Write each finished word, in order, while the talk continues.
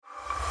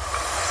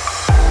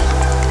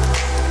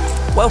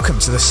Welcome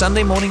to the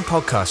Sunday morning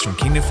podcast from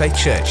Kingdom Faith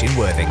Church in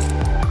Worthing.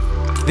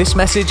 This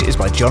message is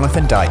by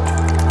Jonathan Dyke.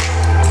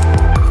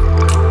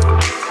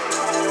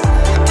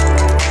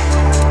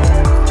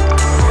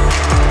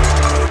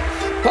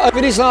 But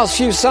over these last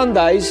few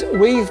Sundays,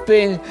 we've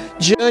been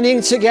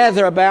journeying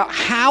together about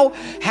how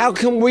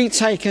can we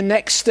take a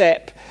next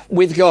step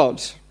with God.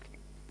 Is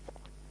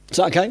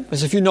that okay?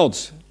 There's a few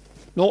nods.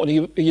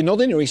 Norton, are you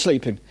nodding or are you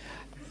sleeping?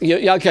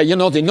 Okay, you're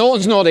nodding.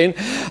 Norton's nodding.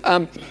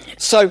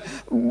 So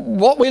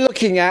what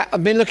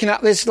I've been looking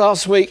at this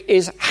last week,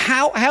 is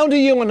how do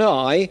you and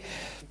I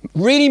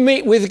really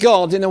meet with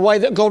God in a way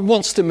that God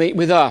wants to meet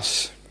with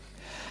us?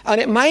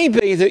 And it may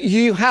be that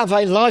you have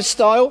a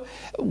lifestyle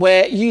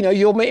where,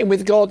 you're meeting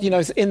with God,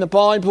 in the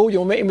Bible,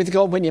 you're meeting with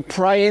God when you're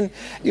praying,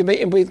 you're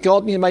meeting with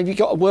God, maybe you've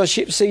got a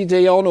worship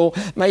CD on or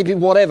maybe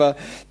whatever.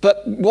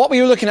 But what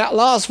we were looking at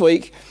last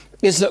week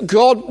is that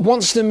God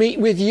wants to meet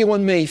with you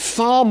and me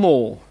far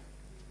more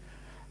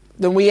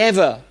than we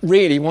ever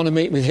really want to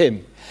meet with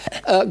him.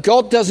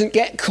 God doesn't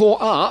get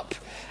caught up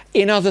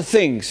in other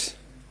things.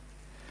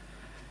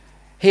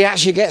 He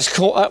actually gets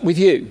caught up with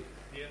you.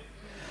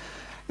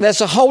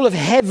 There's a whole of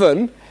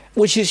heaven,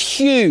 which is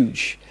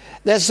huge.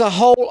 There's the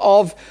whole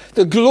of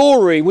the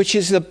glory, which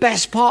is the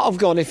best part of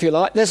God, if you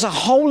like. There's a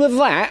whole of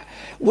that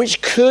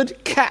which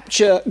could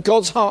capture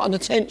God's heart and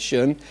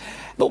attention.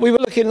 But we were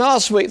looking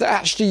last week that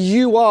actually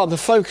you are the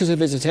focus of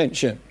his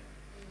attention.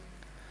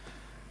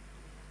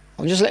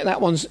 I'm just letting that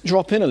one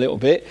drop in a little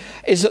bit,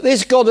 is that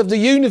this God of the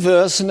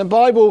universe, and the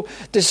Bible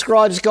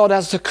describes God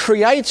as the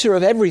creator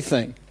of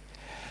everything.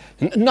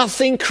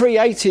 Nothing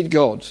created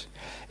God.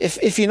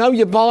 If you know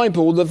your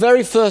Bible, the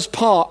very first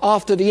part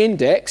after the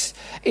index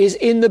is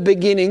in the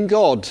beginning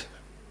God.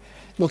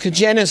 Look at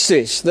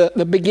Genesis,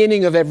 the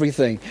beginning of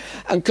everything.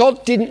 And God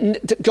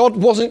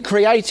wasn't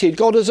created,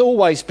 God has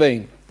always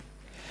been.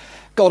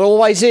 God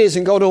always is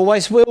and God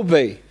always will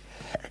be.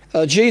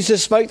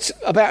 Jesus spoke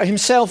about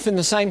himself in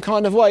the same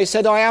kind of way. He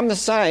said, I am the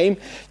same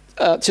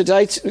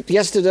today,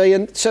 yesterday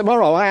and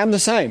tomorrow. I am the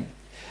same.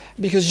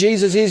 Because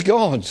Jesus is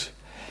God.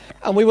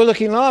 And we were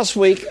looking last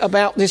week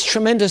about this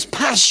tremendous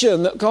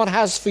passion that God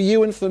has for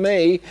you and for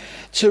me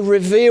to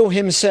reveal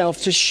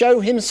himself, to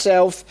show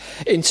himself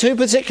in two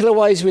particular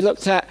ways we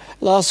looked at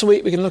last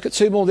week. We can look at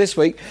two more this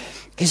week.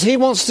 Because he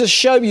wants to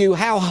show you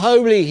how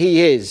holy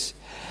he is.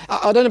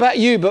 I don't know about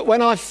you, but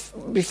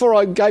before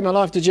I gave my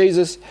life to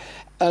Jesus,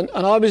 and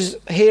I was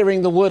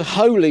hearing the word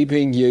holy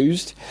being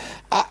used,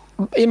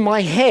 in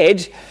my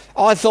head,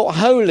 I thought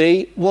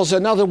holy was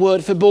another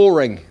word for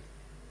boring.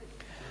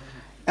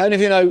 I don't know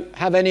if you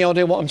have any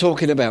idea what I'm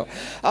talking about.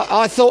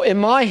 I thought in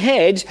my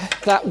head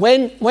that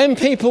when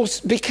people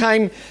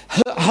became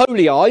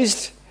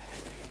holyized,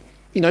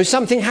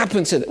 something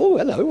happened to them. Oh,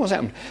 hello, what's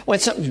happened? When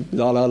something,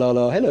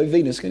 hello,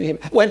 Venus, can you hear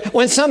me?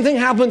 When something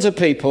happened to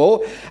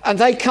people, and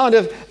they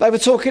were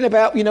talking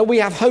about, we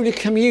have Holy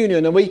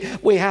Communion, and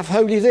we have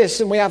holy this,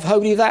 and we have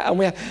holy that,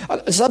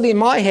 and suddenly in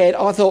my head,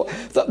 I thought,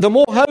 the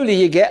more holy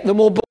you get, the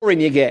more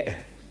boring you get.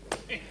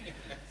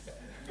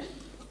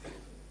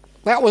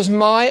 That was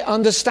my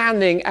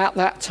understanding at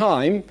that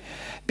time,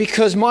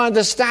 because my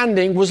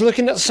understanding was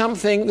looking at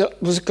something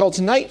that was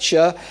God's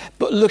nature,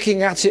 but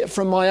looking at it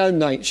from my own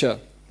nature.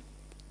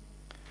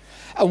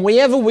 And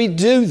whenever we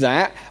do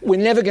that, we're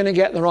never going to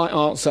get the right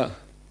answer.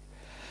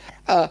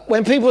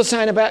 When people are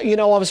saying about,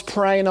 I was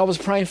praying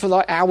for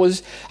like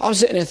hours, I was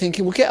sitting there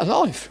thinking, well, get a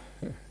life.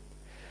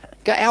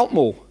 Get out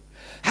more.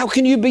 How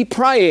can you be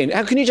praying?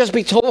 How can you just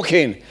be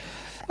talking?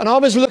 And I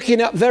was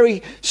looking at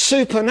very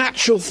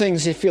supernatural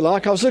things, if you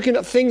like. I was looking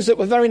at things that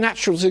were very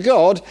natural to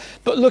God,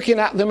 but looking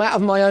at them out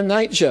of my own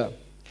nature.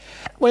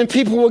 When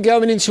people were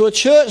going into a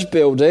church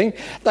building,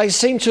 they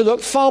seemed to look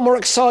far more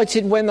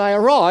excited when they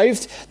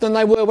arrived than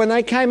they were when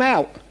they came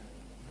out.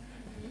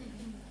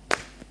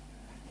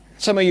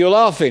 Some of you are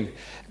laughing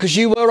because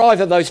you were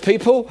either those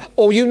people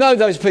or you know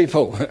those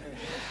people.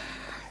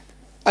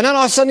 And then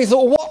I suddenly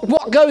thought,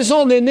 what goes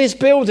on in this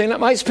building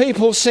that makes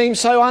people seem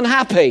so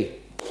unhappy?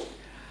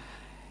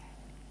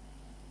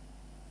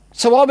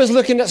 So I was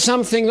looking at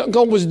something that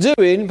God was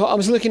doing, but I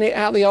was looking at it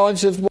out the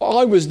eyes of what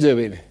I was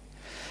doing.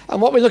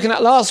 And what we're looking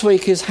at last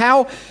week is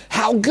how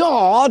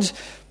God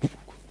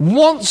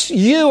wants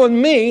you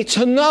and me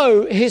to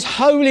know his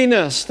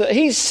holiness, that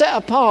he's set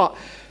apart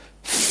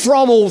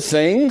from all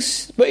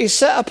things, but he's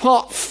set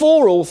apart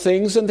for all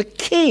things. And the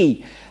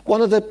key,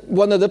 one of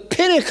the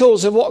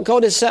pinnacles of what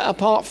God is set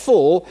apart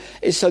for,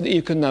 is so that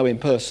you can know him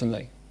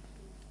personally.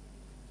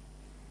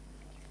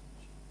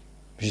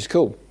 Which is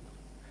cool.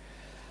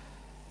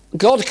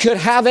 God could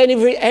have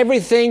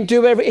everything,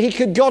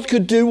 God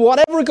could do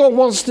whatever God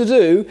wants to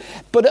do,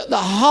 but at the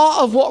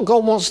heart of what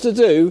God wants to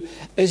do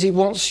is he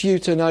wants you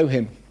to know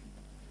him.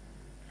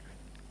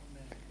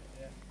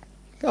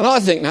 And I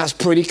think that's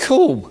pretty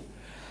cool.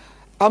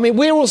 I mean,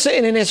 we're all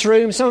sitting in this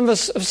room, some of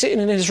us are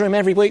sitting in this room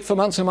every week for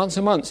months and months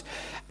and months,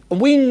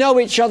 and we know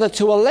each other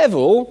to a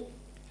level,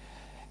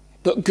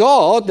 but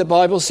God, the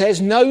Bible says,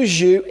 knows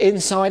you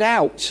inside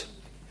out.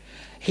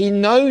 He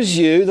knows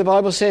you. The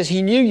Bible says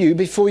he knew you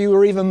before you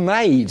were even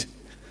made.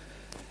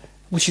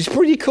 which is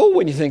pretty cool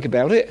when you think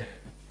about it.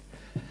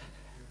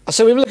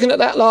 So we were looking at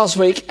that last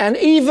week, and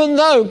even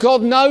though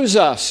God knows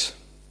us,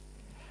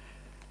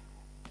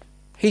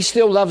 he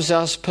still loves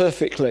us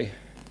perfectly.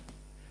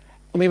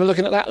 And we were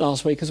looking at that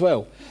last week as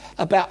well,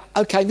 about,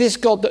 okay, this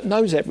God that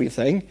knows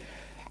everything,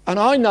 and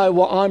I know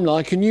what I'm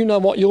like, and you know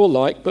what you're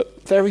like,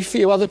 but very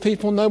few other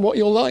people know what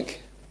you're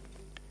like.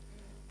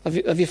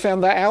 Have you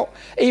found that out?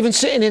 Even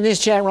sitting in this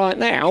chair right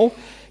now,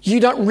 you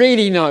don't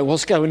really know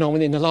what's going on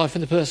within the life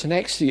of the person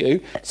next to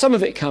you. Some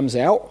of it comes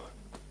out.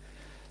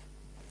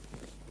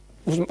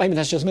 Maybe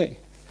that's just me.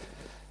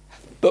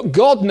 But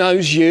God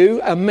knows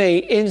you and me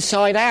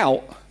inside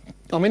out.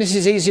 I mean, this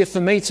is easier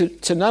for me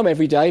to know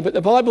every day, but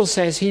the Bible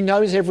says he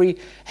knows every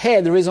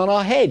hair there is on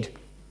our head.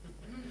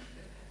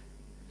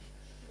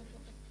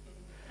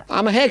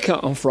 I'm a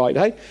haircut on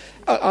Friday,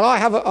 and I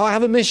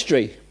have a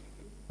mystery.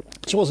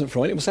 It wasn't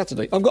Friday, it was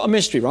Saturday. I've got a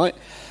mystery, right?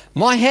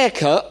 My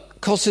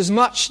haircut costs as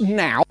much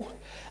now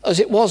as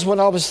it was when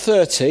I was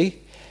 30,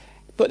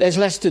 but there's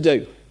less to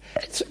do.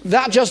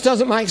 That just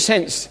doesn't make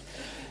sense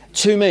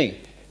to me.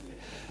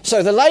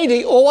 So the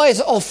lady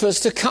always offers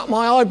to cut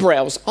my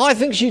eyebrows. I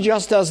think she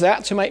just does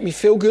that to make me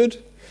feel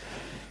good.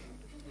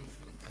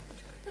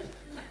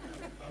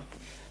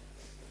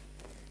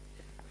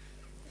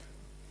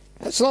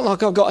 It's not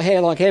like I've got hair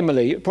like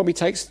Emily. It probably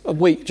takes a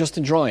week just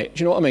to dry it.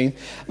 Do you know what I mean?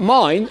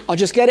 Mine, I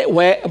just get it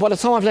wet, and by the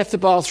time I've left the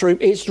bathroom,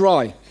 it's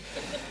dry.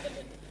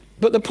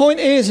 But the point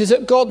is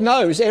that God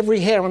knows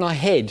every hair on our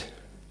head.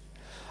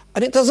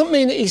 And it doesn't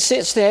mean that he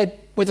sits there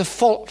with a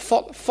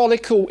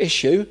follicle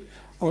issue,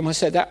 or am I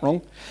said that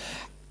wrong,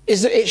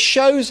 is that it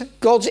shows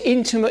God's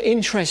intimate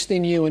interest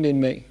in you and in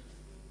me.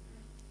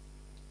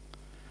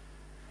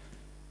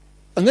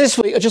 And this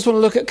week I just want to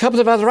look at a couple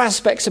of other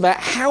aspects about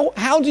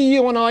how do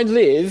you and I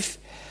live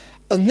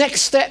a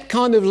next step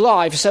kind of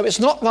life, so it's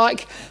not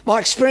like my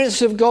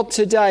experience of God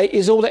today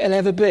is all it'll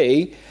ever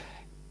be,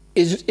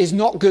 is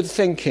not good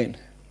thinking.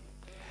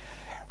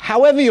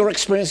 However your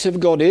experience of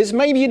God is,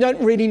 maybe you don't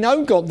really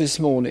know God this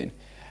morning.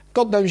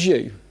 God knows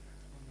you.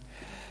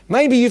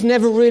 Maybe you've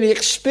never really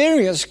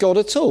experienced God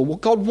at all. Well,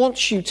 God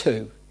wants you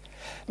to.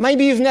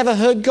 Maybe you've never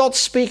heard God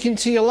speak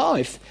into your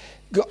life.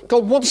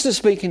 God wants to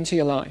speak into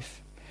your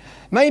life.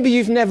 Maybe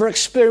you've never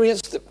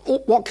experienced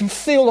what can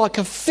feel like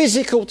a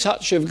physical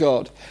touch of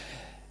God.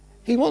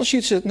 He wants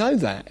you to know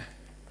that.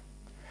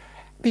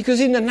 Because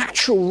in the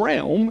natural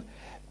realm,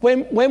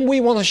 when we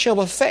want to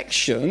show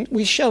affection,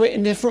 we show it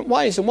in different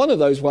ways. And one of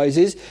those ways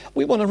is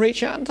we want to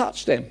reach out and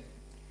touch them.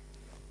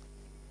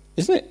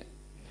 Isn't it?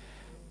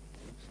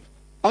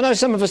 I know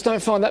some of us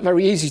don't find that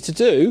very easy to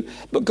do,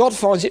 but God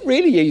finds it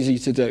really easy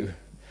to do.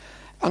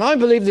 And I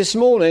believe this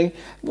morning,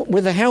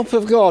 with the help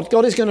of God,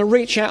 God is going to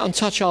reach out and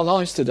touch our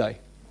lives today.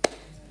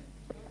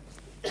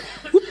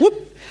 Whoop,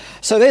 whoop.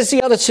 So there's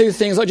the other two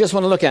things I just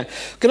want to look at.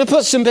 I'm going to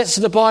put some bits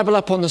of the Bible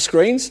up on the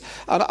screens.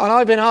 And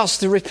I've been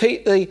asked to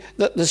repeat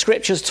the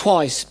scriptures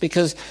twice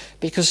because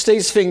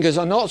Steve's fingers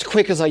are not as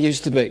quick as they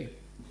used to be.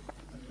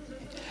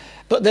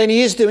 But then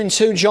he is doing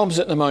two jobs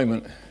at the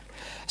moment.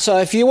 So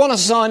if you want to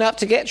sign up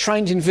to get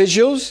trained in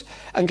visuals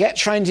and get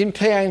trained in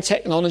PA and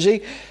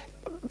technology,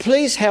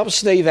 please help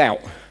Steve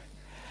out.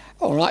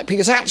 All right,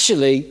 because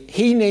actually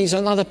he needs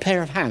another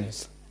pair of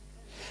hands.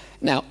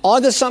 Now,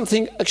 either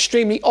something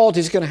extremely odd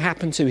is going to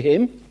happen to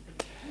him,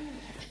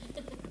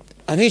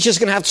 and he's just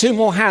going to have two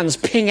more hands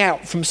ping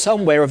out from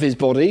somewhere of his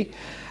body,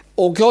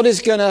 or God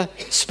is going to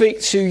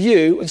speak to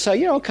you and say,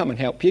 yeah, I'll come and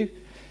help you.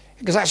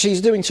 Because actually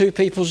he's doing two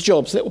people's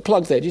jobs. Little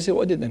plug there. Do you see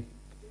what I did then?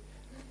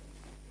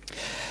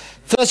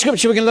 First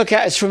scripture we're going to look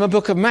at is from a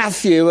book of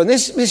Matthew, and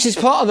this is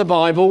part of the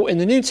Bible in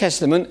the New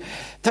Testament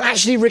that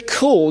actually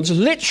records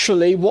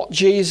literally what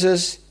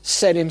Jesus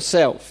said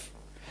himself.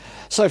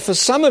 So for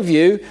some of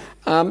you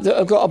that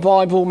have got a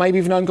Bible, maybe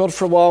you've known God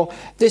for a while,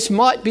 this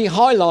might be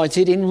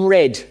highlighted in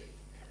red.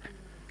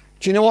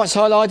 Do you know why it's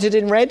highlighted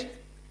in red?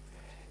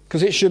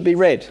 Because it should be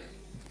red.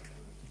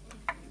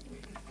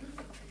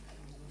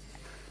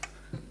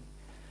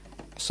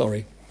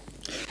 Sorry.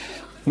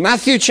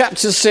 Matthew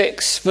chapter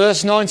 6,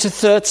 verse 9 to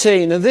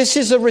 13. And this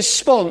is a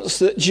response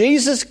that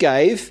Jesus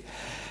gave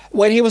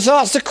when he was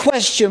asked a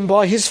question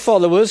by his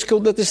followers,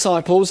 called the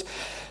disciples,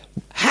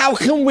 how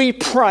can we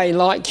pray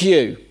like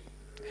you?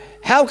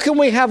 How can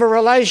we have a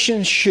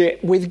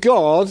relationship with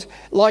God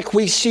like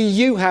we see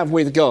you have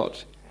with God?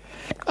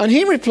 And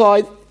he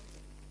replied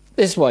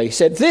this way. He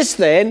said, this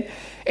then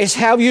is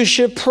how you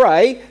should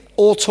pray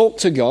or talk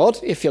to God,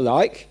 if you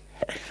like,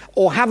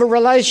 or have a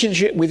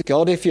relationship with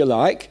God, if you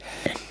like.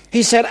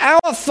 He said,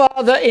 our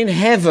Father in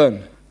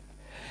heaven,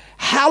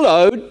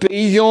 hallowed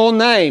be your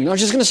name. I'm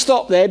just going to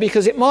stop there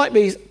because it might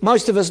be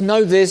most of us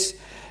know this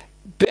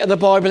bit of the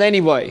Bible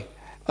anyway.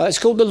 It's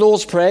called the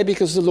Lord's Prayer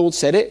because the Lord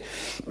said it.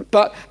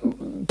 But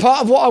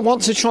part of what I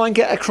want to try and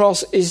get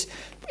across is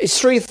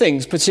three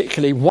things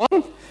particularly.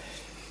 One,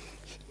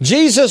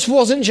 Jesus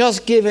wasn't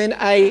just giving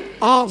an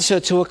answer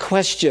to a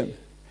question.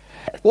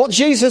 What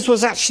Jesus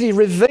was actually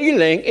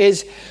revealing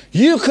is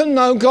you can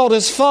know God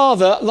as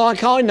Father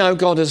like I know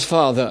God as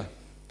Father.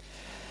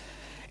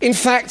 In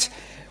fact,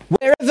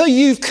 Wherever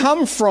you've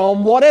come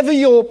from, whatever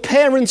your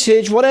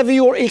parentage, whatever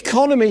your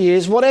economy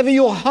is, whatever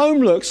your home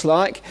looks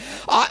like,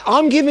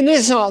 I'm giving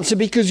this answer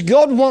because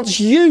God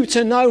wants you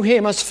to know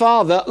him as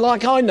Father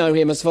like I know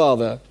him as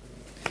Father.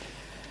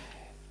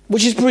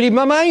 Which is pretty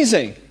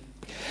amazing.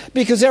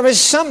 Because there is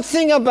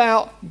something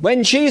about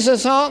when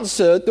Jesus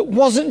answered that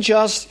wasn't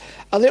just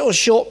a little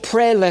short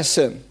prayer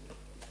lesson.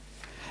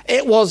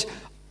 It was,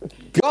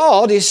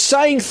 God is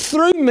saying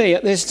through me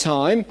at this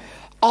time,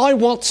 I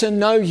want to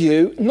know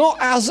you, not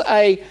as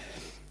a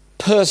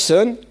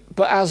person,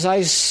 but as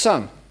a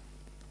son.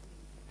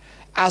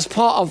 As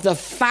part of the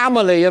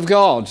family of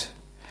God.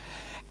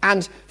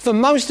 And for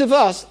most of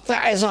us,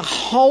 that is a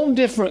whole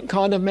different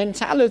kind of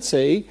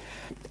mentality,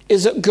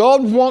 is that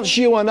God wants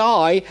you and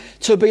I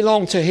to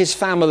belong to his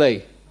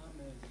family.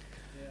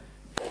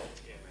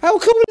 How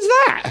cool is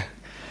that?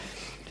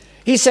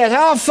 He said,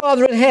 our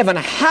Father in heaven,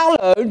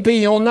 hallowed be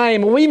your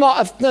name. We might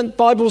have done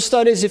Bible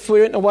studies if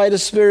we're in the way of the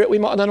Spirit. We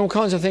might have done all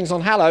kinds of things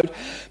on hallowed.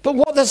 But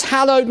what does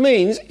hallowed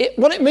mean?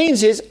 What it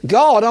means is,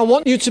 God, I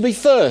want you to be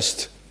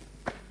first.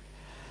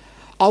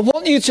 I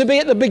want you to be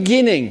at the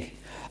beginning.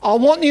 I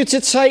want you to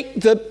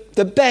take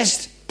the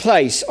best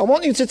place. I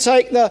want you to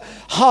take the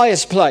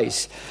highest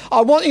place.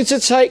 I want you to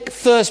take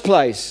first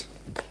place.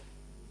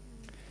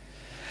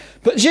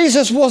 But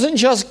Jesus wasn't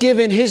just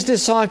giving his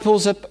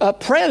disciples a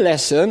prayer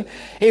lesson.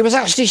 He was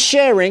actually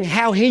sharing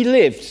how he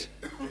lived.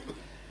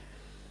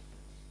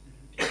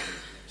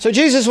 So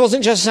Jesus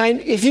wasn't just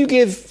saying, if you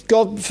give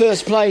God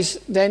first place,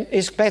 then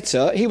it's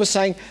better. He was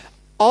saying,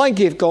 I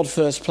give God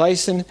first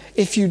place, and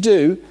if you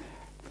do,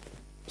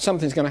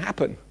 something's going to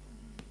happen.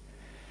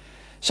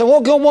 So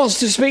what God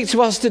wants to speak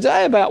to us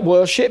today about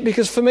worship,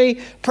 because for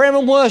me, prayer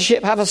and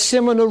worship have a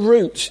similar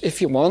root,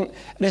 if you want,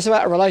 and it's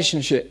about a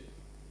relationship.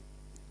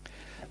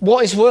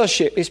 What is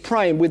worship? It's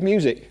praying with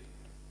music.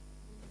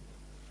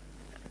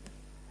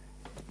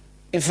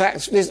 In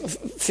fact,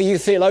 for you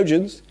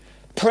theologians,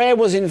 prayer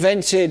was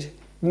invented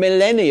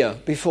millennia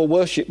before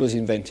worship was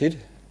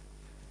invented.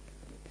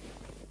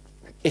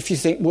 If you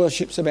think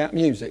worship's about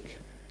music.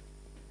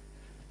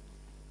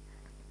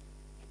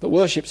 But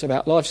worship's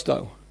about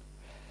lifestyle.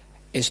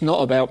 It's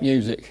not about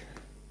music.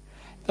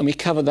 And we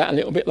covered that a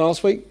little bit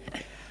last week.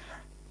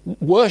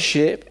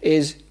 Worship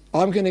is,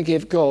 I'm going to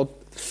give God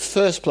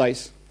first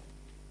place.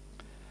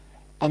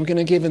 I'm going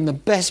to give him the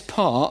best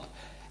part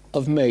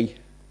of me.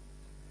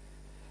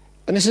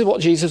 And this is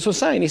what Jesus was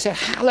saying. He said,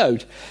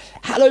 hallowed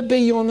be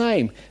your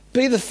name.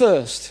 Be the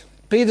first.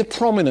 Be the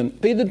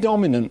prominent. Be the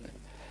dominant.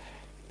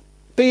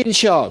 Be in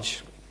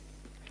charge.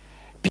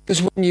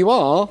 Because when you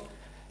are,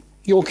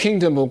 your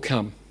kingdom will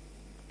come.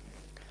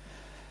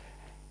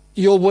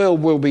 Your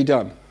will be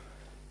done.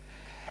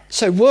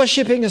 So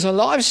worshipping as a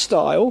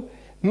lifestyle,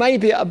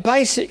 maybe at a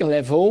basic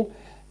level,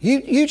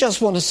 you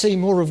just want to see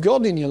more of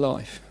God in your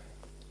life.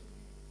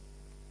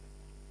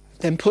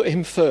 Then put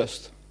him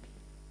first.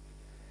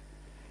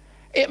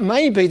 It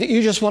may be that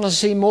you just want to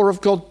see more of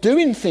God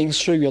doing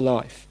things through your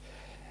life.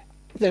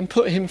 Then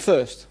put him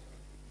first.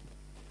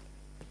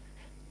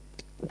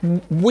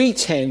 I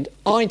tend,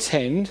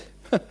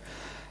 I'm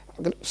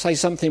going to say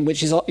something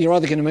which is you're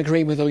either going to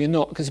agree with or you're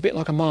not, because it's a bit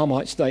like a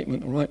Marmite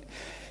statement, all right?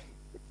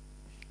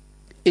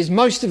 Is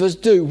most of us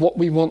do what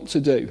we want to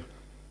do.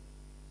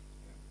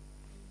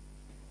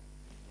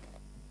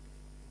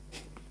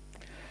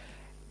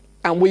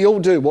 And we all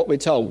do what we're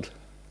told.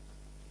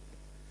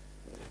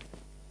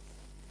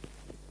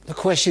 The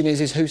question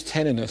is who's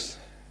telling us?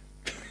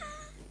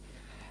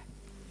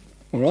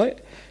 All right?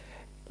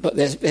 But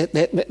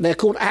they're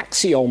called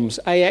axioms,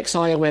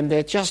 A-X-I-O-M.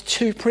 They're just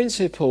two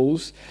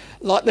principles,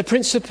 like the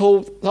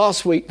principle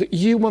last week that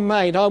you were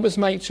made, I was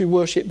made to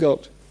worship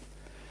God.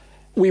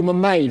 We were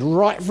made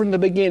right from the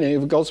beginning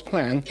of God's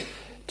plan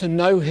to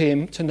know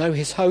him, to know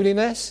his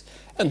holiness,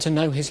 and to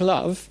know his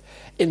love.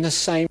 In the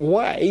same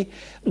way,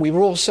 we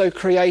were also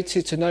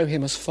created to know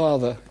him as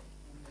Father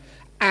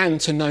and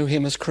to know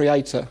him as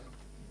Creator.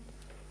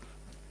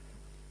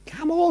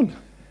 Come on.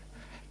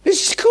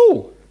 This is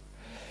cool.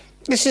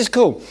 This is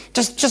cool.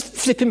 Just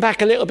flipping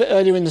back a little bit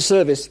earlier in the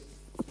service,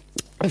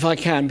 if I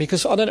can,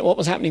 because I don't know what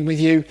was happening with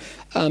you.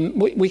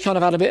 We kind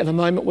of had a bit of a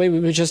moment where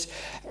we were just,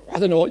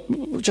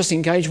 just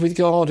engaged with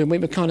God, and we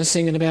were kind of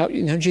singing about,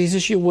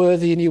 Jesus, you're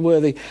worthy and you're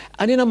worthy.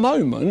 And in a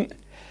moment,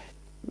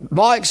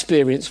 my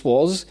experience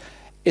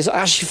is I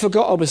actually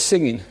forgot I was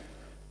singing.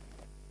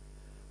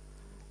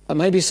 And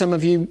maybe some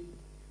of you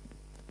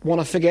want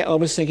to forget I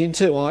was singing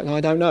too. I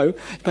don't know.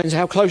 Depends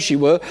how close you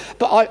were.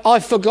 But I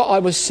forgot I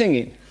was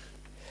singing.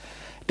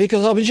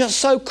 Because I was just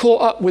so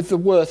caught up with the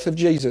worth of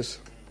Jesus.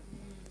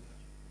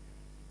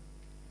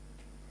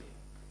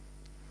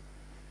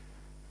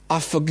 I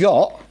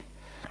forgot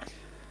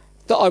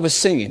that I was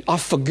singing. I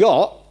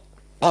forgot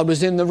I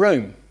was in the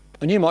room.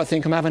 And you might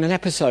think I'm having an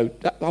episode.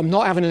 I'm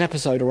not having an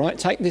episode, all right?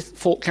 Take this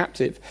thought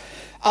captive.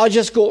 I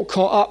just got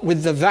caught up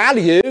with the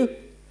value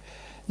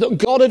that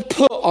God had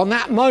put on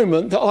that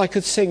moment that I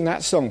could sing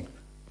that song.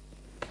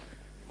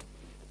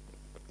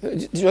 Do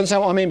you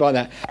understand what I mean by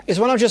that? It's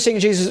when I'm just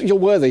singing, Jesus, you're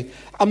worthy.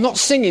 I'm not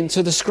singing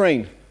to the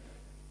screen.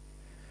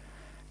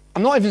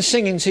 I'm not even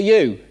singing to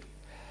you.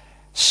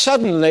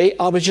 Suddenly,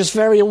 I was just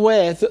very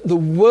aware that the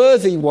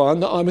worthy one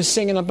that I was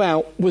singing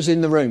about was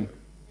in the room.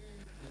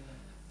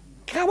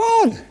 Come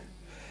on.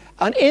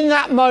 And in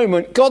that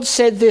moment, God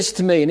said this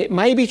to me, and it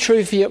may be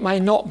true for you, it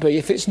may not be.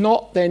 If it's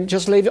not, then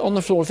just leave it on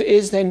the floor. If it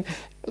is, then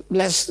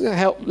let's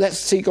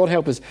see God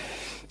help us.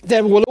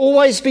 There will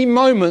always be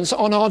moments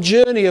on our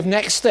journey of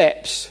next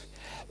steps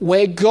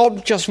where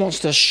God just wants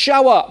to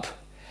show up,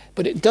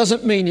 but it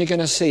doesn't mean you're going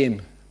to see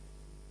him.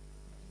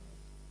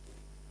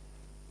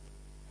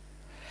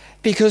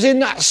 Because in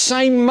that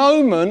same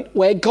moment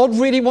where God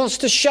really wants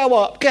to show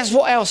up, guess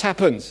what else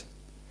happens?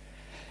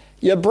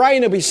 Your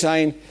brain will be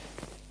saying,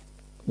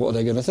 what are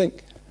they going to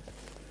think?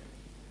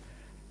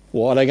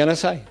 What are they going to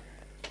say?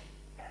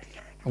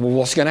 Well,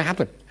 what's going to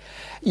happen?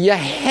 Your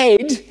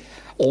head,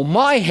 or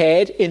my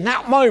head, in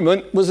that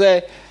moment was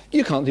there,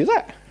 you can't do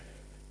that.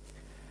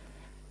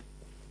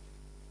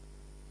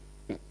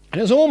 And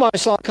it was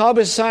almost like I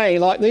was saying,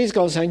 like these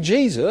guys saying,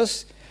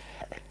 Jesus,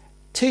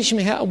 teach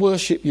me how to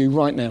worship you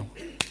right now.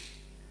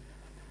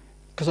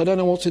 Because I don't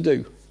know what to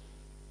do.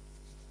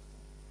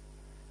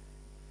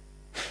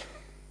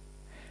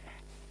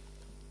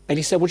 And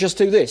he said, well, just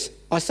do this.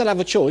 I still have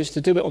a choice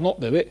to do it or not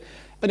do it.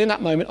 And in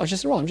that moment, I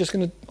just said, right, I'm just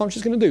going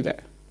to do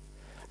that.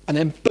 And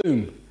then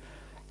boom,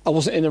 I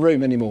wasn't in the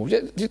room anymore.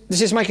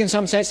 This is making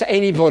some sense to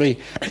anybody.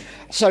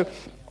 So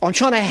I'm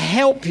trying to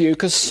help you,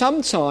 because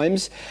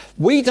sometimes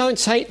we don't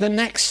take the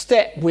next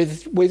step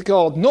with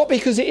God, not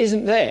because it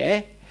isn't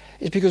there,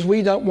 it's because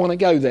we don't want to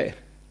go there.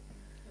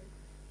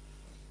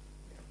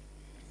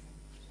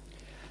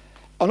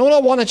 And all I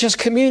want to just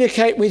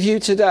communicate with you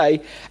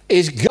today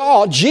is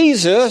God,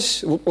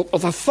 Jesus,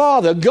 the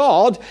Father,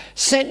 God,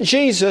 sent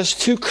Jesus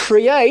to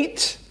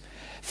create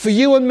for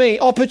you and me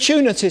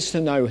opportunities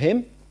to know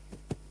him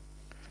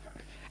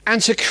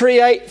and to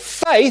create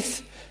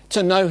faith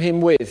to know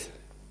him with.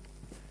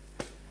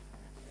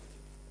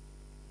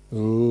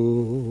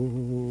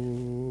 Ooh.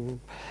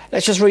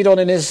 Let's just read on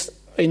in this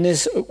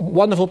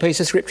wonderful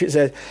piece of scripture. It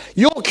says,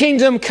 your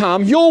kingdom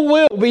come, your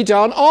will be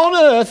done on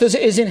earth as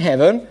it is in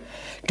heaven.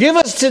 Give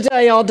us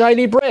today our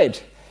daily bread.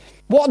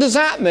 What does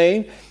that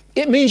mean?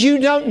 It means you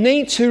don't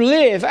need to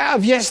live out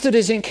of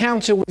yesterday's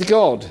encounter with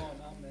God.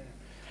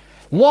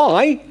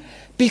 Why?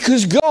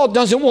 Because God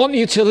doesn't want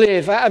you to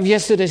live out of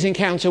yesterday's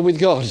encounter with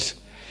God.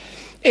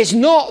 It's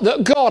not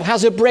that God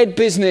has a bread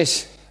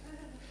business.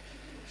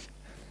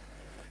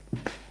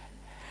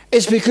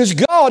 It's because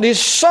God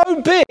is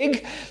so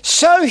big,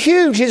 so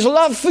huge. His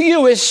love for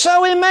you is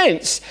so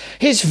immense.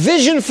 His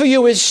vision for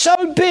you is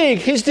so big.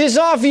 His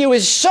desire for you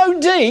is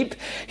so deep.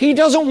 He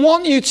doesn't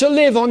want you to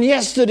live on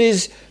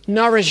yesterday's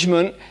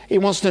nourishment. He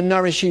wants to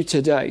nourish you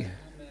today.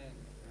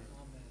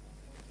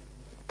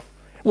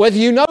 Whether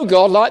you know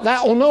God like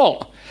that or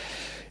not.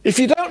 If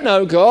you don't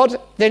know God,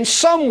 then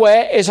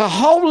somewhere is a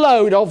whole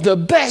load of the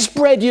best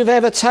bread you've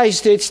ever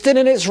tasted, still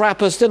in its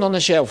wrapper, still on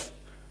the shelf.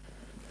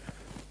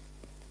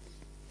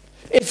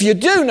 If you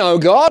do know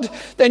God,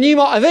 then you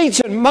might have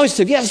eaten most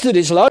of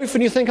yesterday's loaf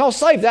and you think, I'll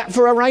save that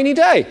for a rainy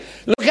day.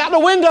 Look out the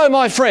window,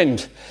 my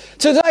friend.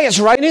 Today it's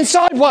raining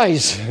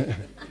sideways.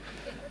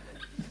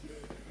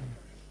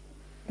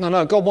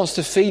 No, God wants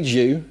to feed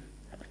you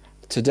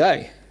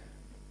today.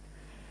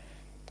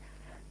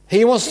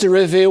 He wants to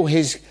reveal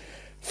his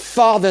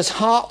Father's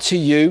heart to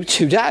you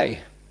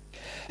today.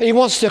 He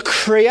wants to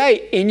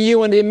create in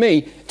you and in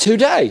me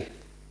today.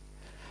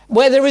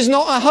 Where there is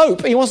not a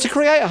hope, he wants to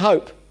create a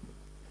hope.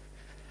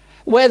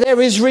 Where there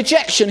is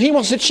rejection, he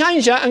wants to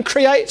change that and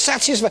create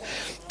satisfaction.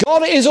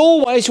 God is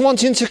always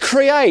wanting to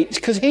create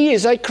because he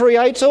is a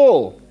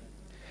creator.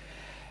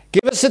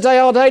 Give us today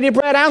our daily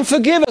bread and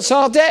forgive us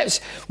our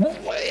debts.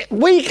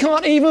 We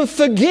can't even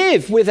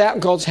forgive without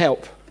God's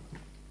help.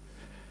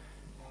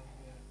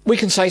 We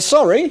can say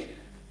sorry,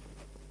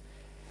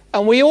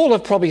 and we all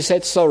have probably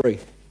said sorry.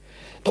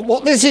 But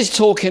what this is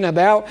talking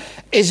about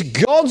is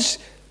God's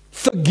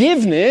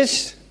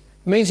forgiveness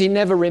means he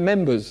never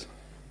remembers.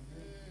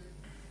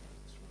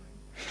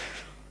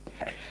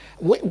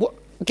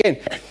 Again,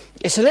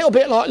 it's a little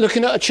bit like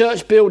looking at a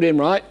church building,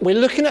 right? We're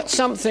looking at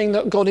something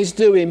that God is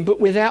doing, but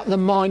without the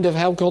mind of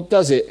how God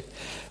does it.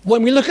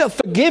 When we look at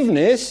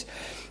forgiveness,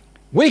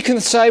 we can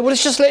say, well,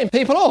 it's just letting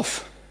people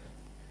off.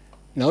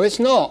 No, it's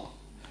not.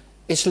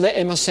 It's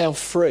letting myself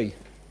free.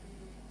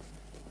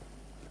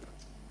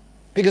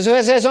 Because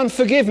as there's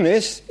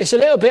unforgiveness, it's a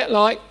little bit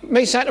like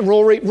me saying to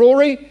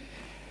Rory,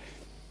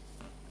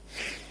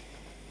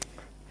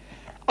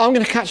 I'm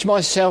going to catch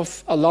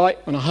myself alight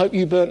and I hope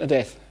you burn to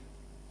death.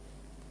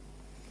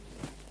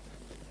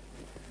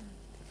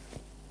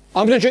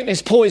 I'm going to drink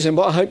this poison,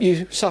 but I hope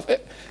you suffer.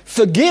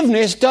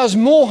 Forgiveness does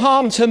more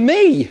harm to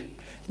me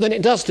than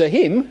it does to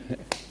him.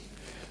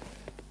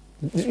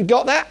 You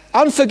got that?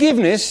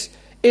 Unforgiveness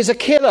is a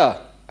killer.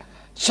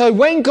 So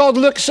when God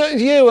looks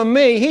at you and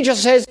me, he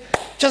just says,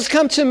 just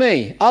come to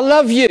me. I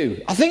love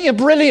you. I think you're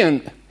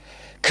brilliant.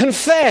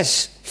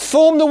 Confess.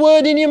 Form the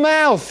word in your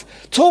mouth.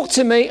 Talk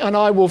to me and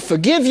I will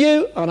forgive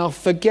you and I'll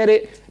forget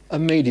it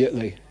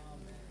immediately.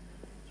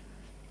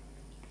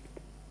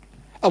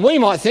 And we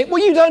might think,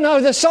 well, you don't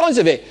know the size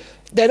of it.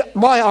 Then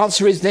my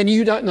answer is, then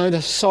you don't know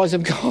the size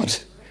of God.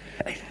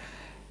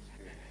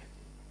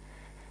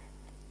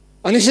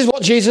 And this is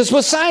what Jesus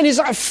was saying, is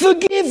like,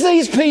 forgive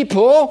these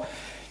people.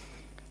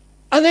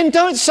 And then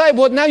don't say,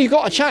 well, now you've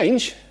got to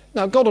change.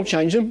 No, God will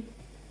change them.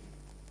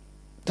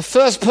 The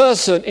first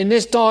person in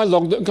this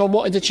dialogue that God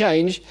wanted to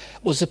change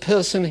was the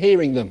person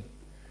hearing them.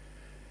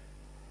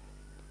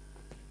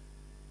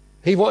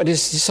 He wanted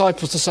his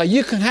disciples to say,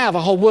 you can have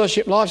a whole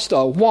worship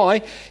lifestyle.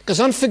 Why? Because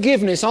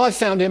unforgiveness, I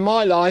found in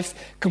my life,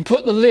 can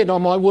put the lid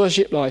on my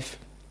worship life.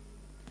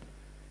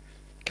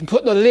 Can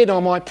put the lid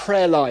on my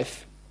prayer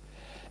life.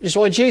 That's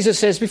why Jesus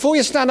says, before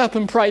you stand up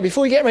and pray,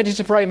 before you get ready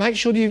to pray, make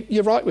sure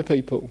you're right with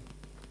people.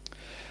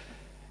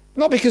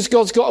 Not because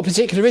God's got a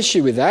particular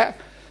issue with that.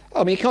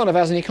 I mean, he kind of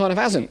has and he kind of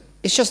hasn't.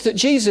 It's just that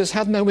Jesus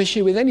had no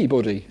issue with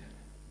anybody.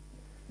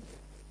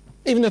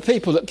 Even the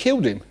people that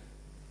killed him.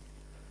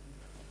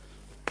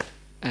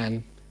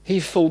 And he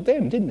fooled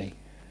them, didn't he?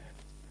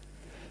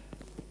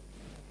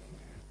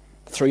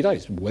 3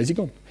 days. Where's he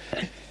gone?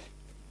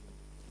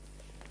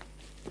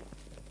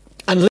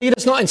 And lead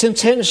us not into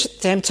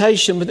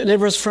temptation, but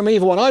deliver us from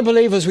evil. And I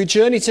believe as we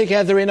journey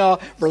together in our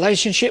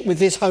relationship with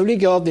this holy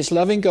God, this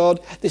loving God,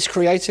 this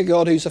creator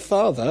God who's a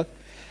father,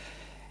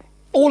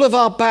 all of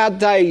our bad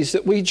days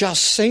that we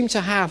just seem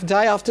to have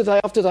day after day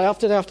after day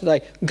after day after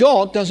day,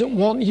 God doesn't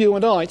want you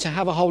and I to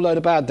have a whole load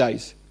of bad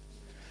days.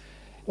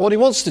 What he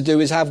wants to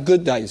do is have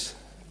good days.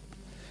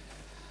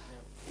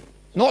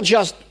 Not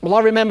just, well,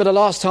 I remember the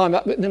last time,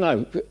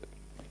 no,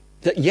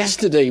 that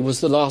yesterday was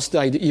the last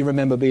day that you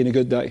remember being a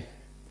good day.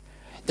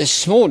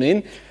 This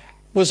morning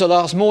was the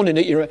last morning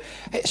that you...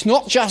 It's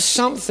not just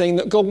something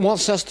that God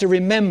wants us to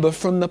remember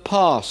from the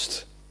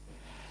past.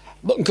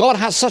 But God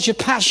has such a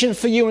passion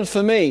for you and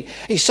for me.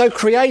 He's so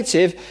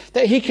creative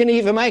that he can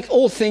even make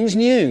all things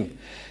new.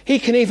 He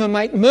can even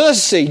make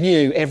mercy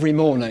new every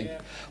morning.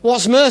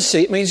 What's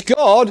mercy? It means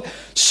God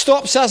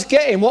stops us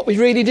getting what we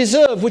really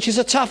deserve, which is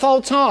a tough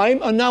old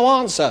time and no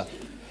answer.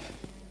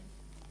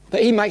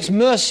 But he makes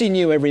mercy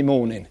new every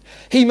morning.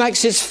 He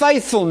makes his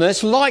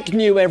faithfulness like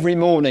new every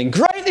morning.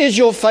 Great is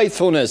your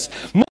faithfulness,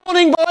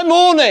 morning by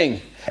morning.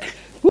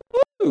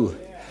 Woo-hoo.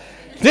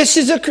 This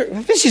is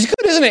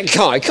good, isn't it,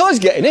 Kai? Kai's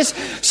getting this.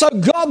 So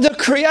God, the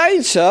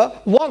Creator,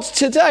 wants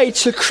today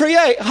to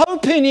create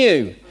hope in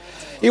you.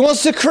 He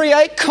wants to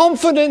create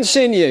confidence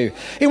in you.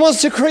 He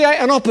wants to create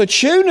an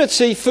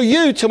opportunity for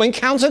you to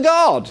encounter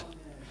God.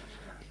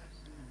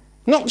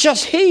 Not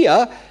just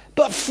here,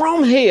 but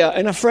from here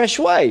in a fresh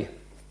way.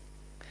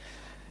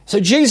 So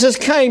Jesus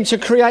came to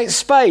create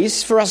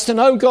space for us to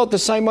know God the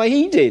same way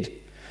he did.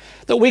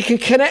 That we can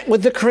connect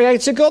with the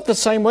Creator God the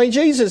same way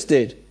Jesus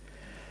did.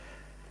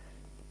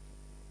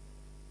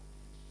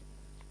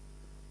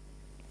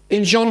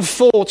 In John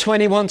 4,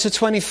 21 to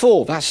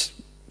 24, that's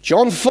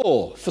John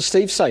 4, for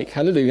Steve's sake,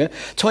 hallelujah,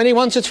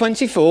 21 to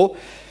 24,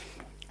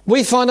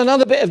 we find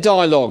another bit of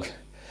dialogue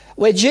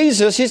where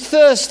Jesus is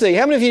thirsty.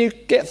 How many of you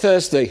get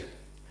thirsty?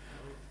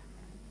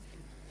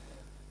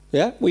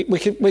 Yeah, we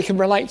can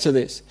relate to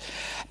this.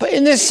 But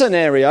in this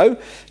scenario,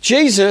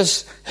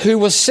 Jesus, who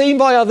was seen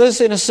by others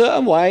in a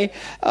certain way,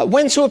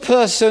 went to a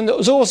person that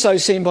was also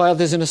seen by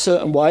others in a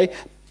certain way,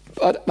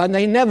 and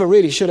they never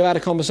really should have had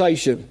a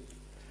conversation.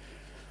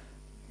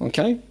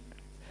 Okay?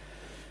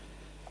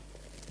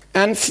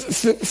 And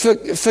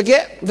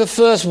forget the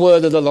first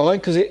word of the line,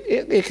 because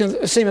it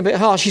can seem a bit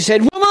harsh. He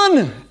said,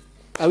 "Woman!"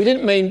 Oh, he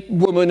didn't mean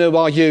woman, who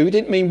are you? He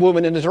didn't mean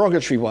woman in a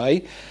derogatory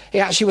way. He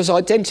actually was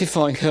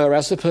identifying her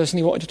as the person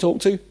he wanted to talk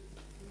to.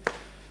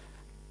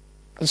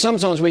 And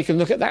sometimes we can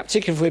look at that,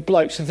 particularly with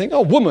blokes, and think,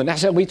 oh, woman,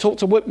 that's how we talk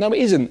to women. No, it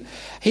isn't.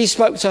 He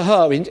spoke to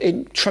her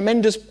in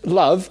tremendous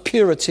love,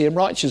 purity and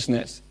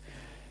righteousness.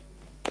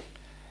 He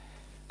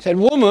said,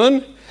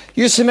 "Woman,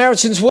 you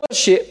Samaritans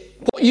worship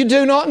what you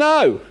do not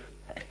know."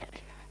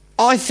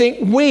 I think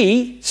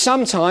we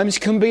sometimes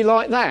can be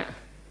like that.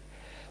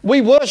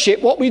 We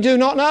worship what we do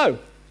not know.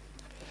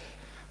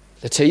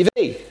 The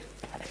TV,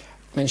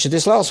 mentioned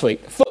this last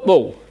week,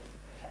 football,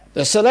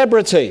 the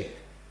celebrity,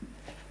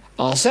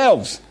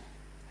 ourselves.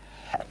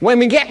 When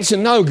we get to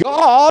know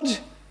God,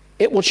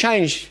 it will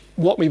change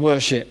what we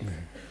worship.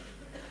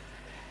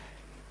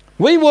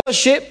 We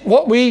worship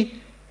what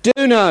we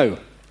do know.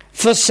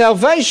 For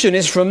salvation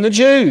is from the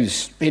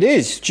Jews. It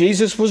is.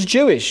 Jesus was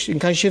Jewish, in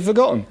case you've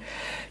forgotten.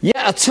 Yet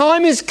a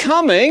time is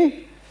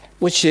coming,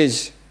 which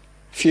is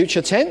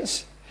future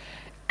tense,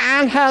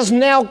 and has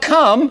now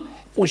come,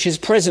 which is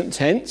present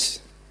tense.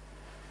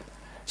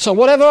 So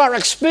whatever our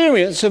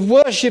experience of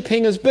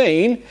worshipping has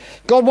been,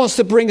 God wants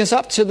to bring us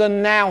up to the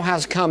now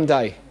has come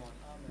day.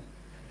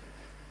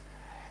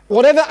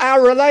 Whatever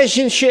our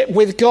relationship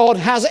with God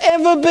has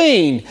ever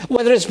been,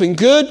 whether it's been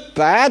good,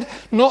 bad,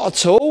 not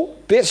at all,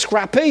 bit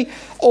scrappy,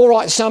 all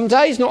right some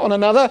days, not on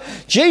another,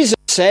 Jesus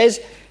says,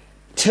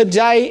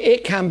 today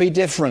it can be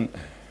different.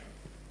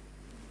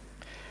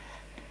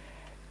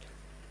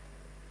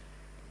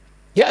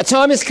 Yet a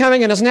time is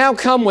coming and has now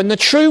come when the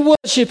true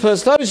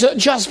worshippers, those that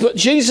just put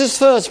Jesus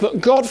first, but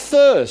God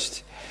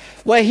first,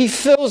 where he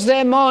fills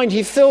their mind,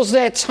 he fills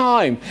their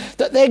time,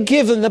 that they're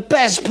given the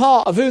best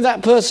part of who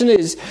that person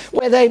is,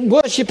 where they're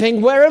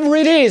worshipping wherever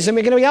it is, and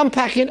we're going to be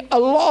unpacking a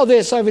lot of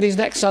this over these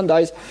next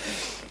Sundays,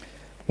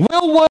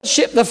 will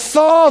worship the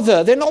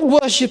Father. They're not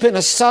worshipping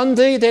a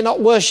Sunday, they're not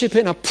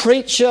worshipping a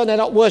preacher, they're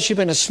not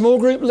worshipping a small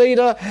group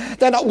leader,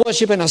 they're not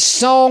worshipping a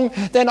song,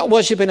 they're not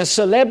worshipping a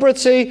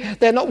celebrity,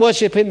 they're not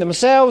worshipping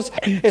themselves.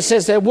 It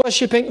says they're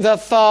worshipping the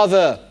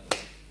Father.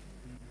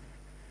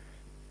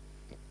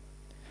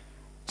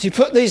 So you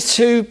put these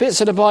two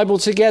bits of the Bible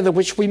together,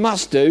 which we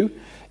must do.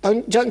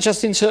 Don't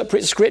just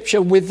interpret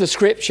Scripture with the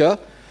Scripture,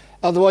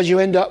 otherwise you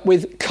end up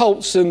with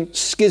cults and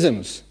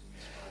schisms.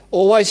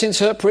 Always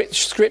interpret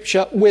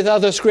Scripture with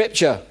other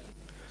Scripture.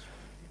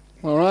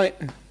 All right?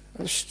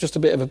 It's just a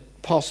bit of a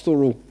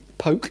pastoral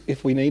poke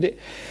if we need it.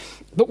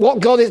 But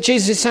what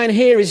Jesus is saying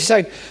here is he's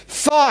saying,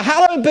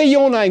 hallowed be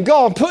your name.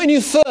 God, I'm putting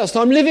you first.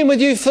 I'm living with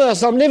you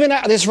first. I'm living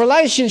out this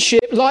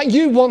relationship like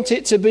you want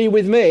it to be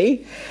with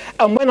me.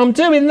 And when I'm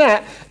doing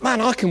that, man,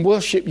 I can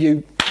worship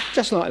you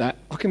just like that.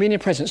 I can be in your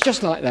presence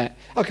just like that.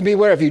 I can be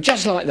aware of you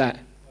just like that.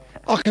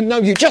 I can know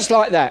you just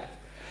like that.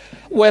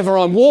 Whether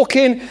I'm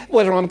walking,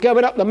 whether I'm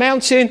going up the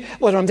mountain,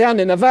 whether I'm down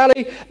in the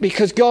valley,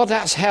 because God,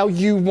 that's how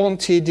you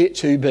wanted it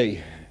to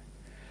be.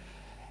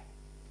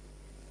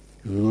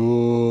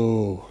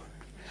 Ooh.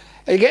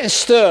 Are you getting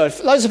stirred?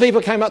 Loads of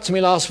people came up to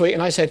me last week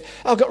and I said,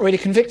 I got really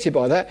convicted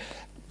by that.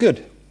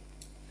 Good.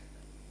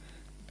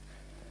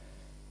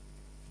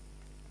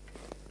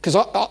 Because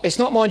it's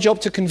not my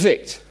job to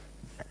convict.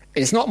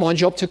 It's not my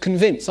job to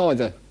convince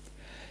either.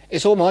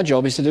 It's all my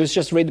job is to do is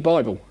just read the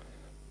Bible.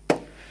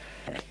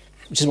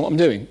 Which is what I'm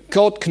doing.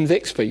 God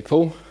convicts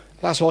people.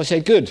 That's why I say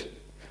good.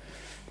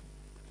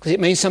 Because it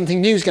means something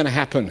new is going to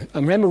happen.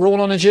 And remember, we're all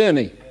on a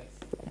journey.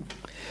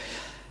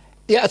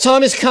 Yeah, a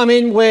time is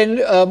coming when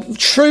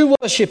true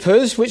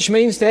worshippers, which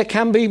means there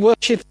can be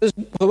worshippers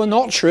who are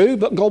not true,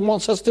 but God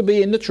wants us to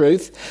be in the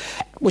truth,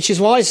 which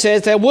is why it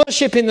says they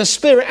worship in the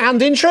Spirit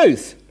and in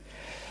truth.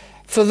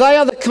 For they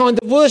are the kind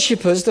of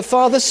worshippers the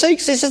Father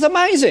seeks. This is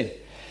amazing.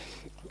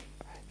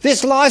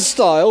 This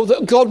lifestyle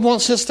that God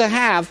wants us to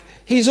have,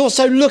 He's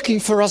also looking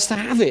for us to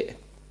have it.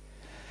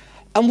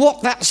 And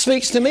what that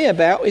speaks to me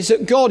about is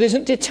that God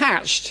isn't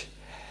detached.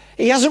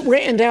 He hasn't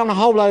written down a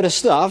whole load of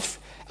stuff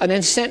and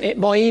then sent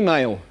it by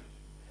email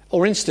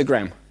or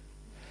Instagram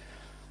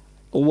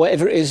or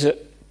whatever it is that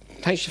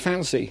takes your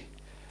fancy.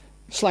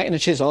 Slate and a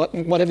chisel,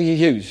 whatever you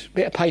use,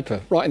 bit of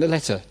paper, writing a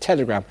letter,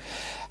 telegram.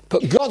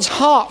 But God's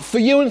heart for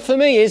you and for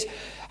me is,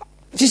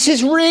 this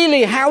is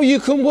really how you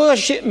can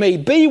worship me,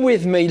 be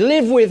with me,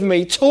 live with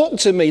me, talk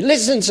to me,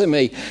 listen to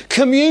me,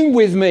 commune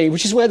with me,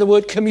 which is where the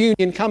word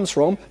communion comes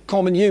from,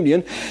 common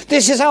union.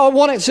 This is how I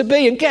want it to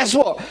be, and guess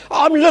what?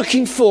 I'm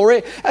looking for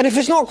it, and if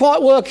it's not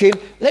quite working,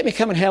 let me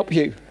come and help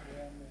you.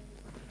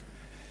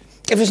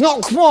 If it's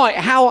not quite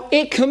how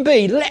it can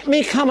be, let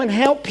me come and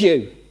help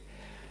you.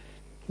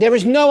 There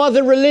is no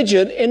other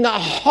religion in the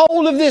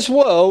whole of this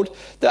world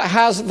that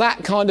has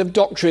that kind of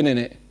doctrine in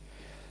it.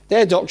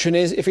 Their doctrine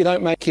is, if you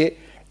don't make it,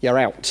 you're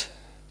out.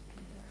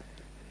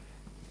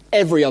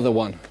 Every other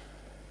one.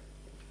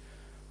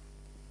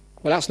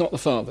 Well, that's not the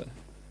Father.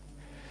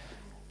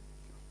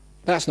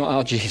 That's not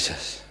our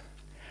Jesus.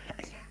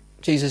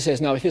 Jesus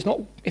says, no, if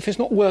it's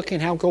not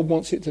working how God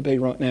wants it to be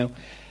right now,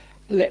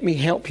 let me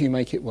help you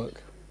make it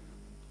work.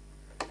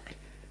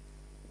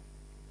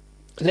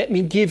 Let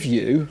me give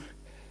you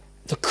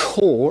the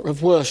core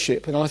of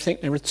worship, and I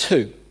think there are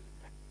two.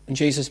 And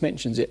Jesus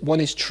mentions it. One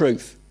is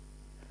truth.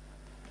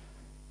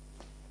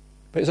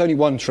 But there's only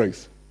one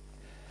truth.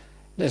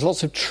 There's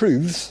lots of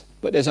truths,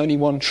 but there's only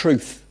one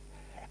truth,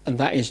 and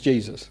that is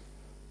Jesus.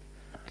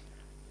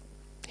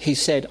 He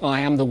said, I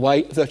am the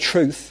way, the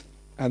truth,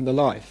 and the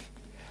life.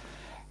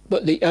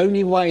 But the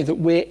only way that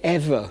we're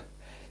ever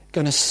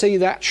going to see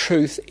that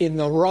truth in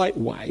the right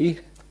way,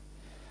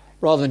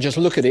 rather than just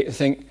look at it and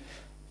think,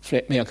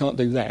 flip me, I can't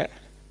do that,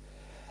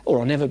 or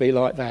I'll never be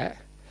like that.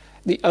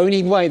 The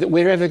only way that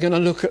we're ever going to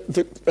look at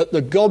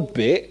the God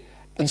bit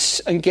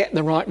and get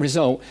the right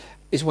result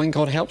is when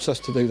God helps us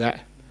to do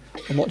that.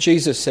 And what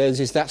Jesus says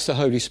is that's the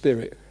Holy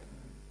Spirit.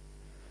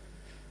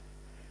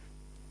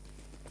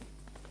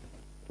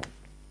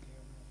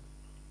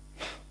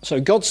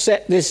 So God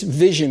set this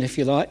vision, if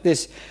you like,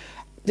 this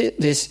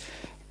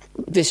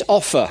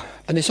offer.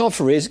 And this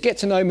offer is, get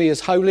to know me as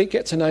holy,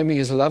 get to know me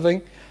as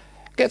loving,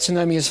 get to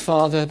know me as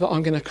Father, but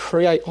I'm going to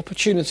create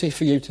opportunity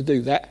for you to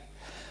do that.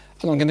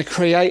 And I'm going to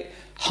create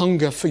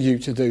hunger for you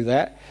to do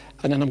that.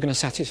 And then I'm going to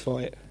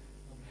satisfy it.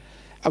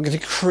 I'm going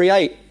to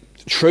create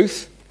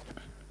truth,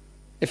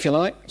 if you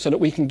like, so that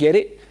we can get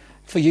it,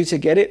 for you to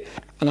get it.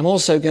 And I'm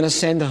also going to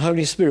send the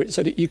Holy Spirit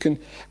so that you can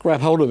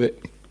grab hold of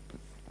it.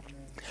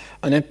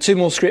 And then two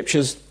more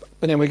scriptures,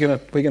 and then we're going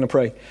to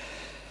pray.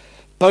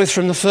 Both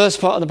from the first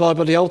part of the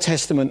Bible, the Old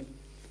Testament.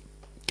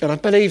 And I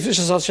believe, just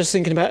as I was just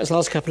thinking about this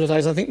last couple of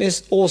days, I think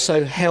this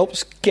also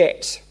helps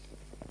get,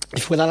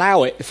 if we'll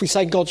allow it, if we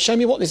say, God, show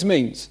me what this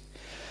means.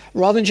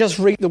 Rather than just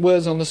read the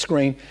words on the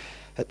screen,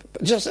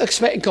 Just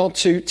expect God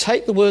to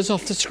take the words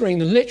off the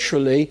screen and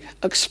literally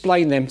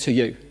explain them to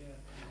you.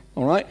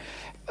 All right?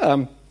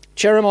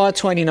 Jeremiah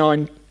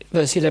 29,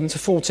 verse 11 to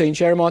 14.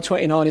 Jeremiah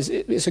 29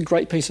 it's a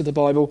great piece of the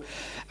Bible.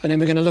 And then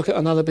we're going to look at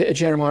another bit of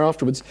Jeremiah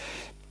afterwards.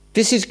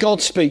 This is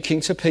God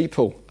speaking to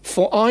people.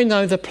 For I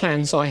know the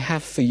plans I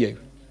have for you.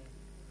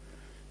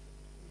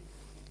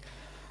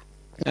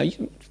 Now,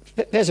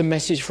 there's a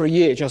message for a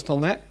year just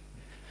on that.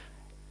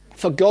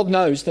 For God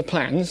knows the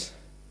plans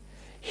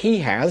he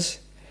has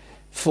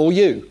for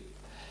you.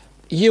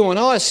 You and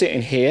I are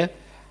sitting here.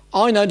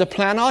 I know the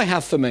plan I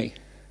have for me.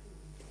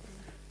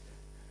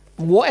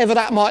 Whatever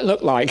that might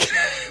look like.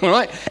 All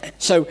right?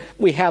 So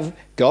we have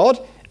God,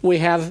 we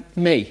have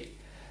me.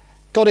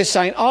 God is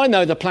saying, I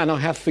know the plan I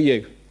have for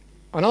you.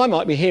 And I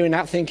might be hearing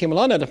that thinking, well,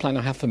 I know the plan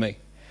I have for me.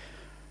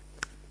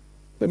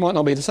 But it might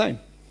not be the same.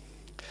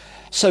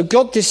 So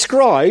God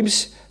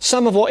describes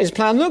some of what his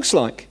plan looks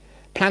like.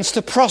 Plans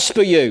to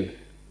prosper you.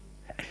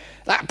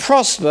 That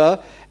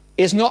prosper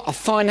is not a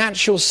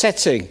financial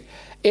setting.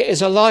 It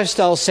is a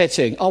lifestyle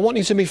setting. I want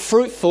you to be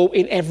fruitful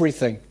in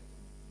everything.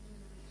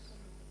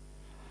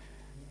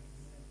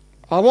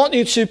 I want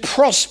you to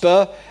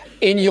prosper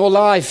in your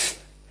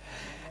life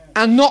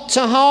and not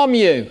to harm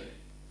you.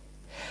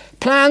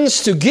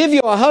 Plans to give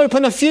you a hope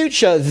and a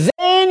future.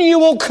 Then you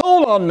will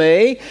call on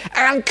me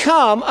and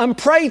come and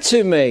pray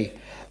to me.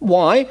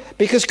 Why?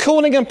 Because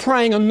calling and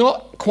praying are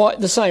not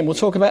quite the same. We'll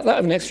talk about that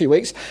over the next few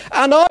weeks.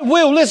 And I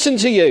will listen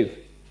to you.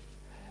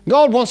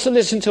 God wants to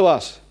listen to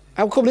us.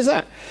 How cool is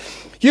that?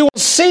 You will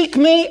seek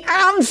me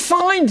and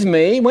find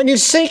me when you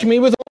seek me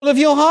with all of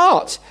your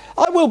heart.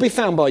 I will be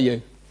found by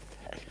you.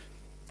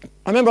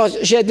 I remember I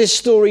shared this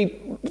story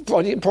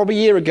probably a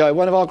year ago.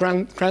 One of our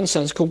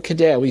grandsons called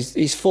Cadell,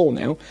 he's 4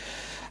 now.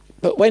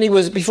 But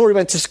before he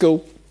went to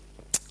school,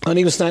 and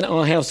he was staying at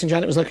our house and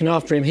Janet was looking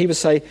after him, he would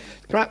say,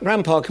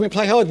 Grandpa, can we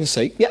play hide and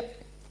seek?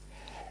 Yep.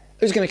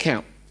 Who's going to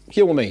count?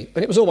 You or me?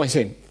 And it was always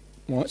him.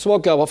 Right, so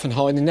I'd go off and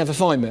hide and he'd never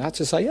find me. I had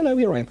to say, hello,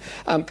 here I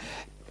am.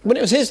 When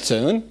it was his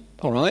turn,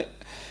 all right,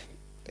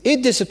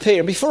 he'd disappear.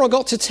 And before I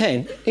got to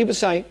 10, he would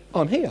say,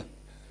 I'm here.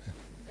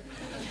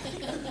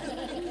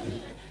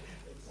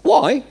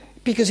 Why?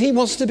 Because he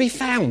wants to be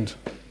found.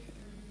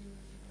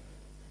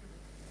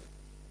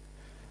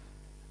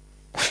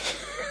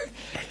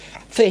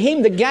 For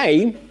him, the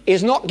game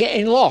is not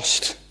getting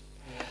lost.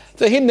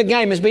 For him, the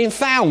game is being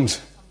found.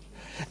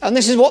 And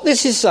this is what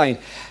this is saying.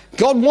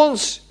 God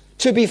wants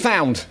to be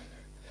found.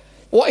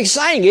 What he's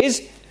saying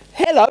is,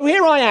 hello,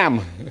 here I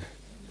am.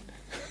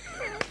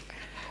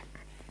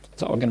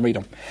 So I'm going to read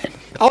on.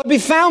 I will be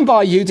found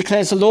by you,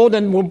 declares the Lord,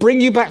 and will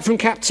bring you back from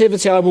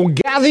captivity. I will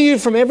gather you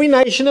from every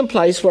nation and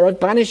place where I've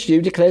banished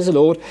you, declares the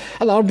Lord,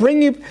 and I'll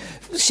bring you...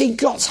 See,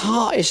 God's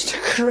heart is to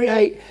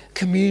create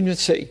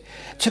community,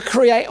 to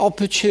create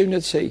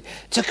opportunity,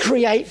 to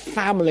create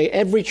family,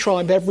 every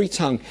tribe, every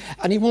tongue.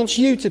 And he wants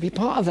you to be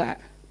part of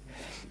that.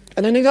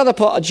 And then the other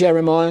part of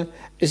Jeremiah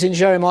is in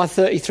Jeremiah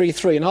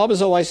 33:3. And I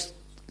was always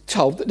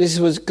told that this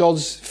was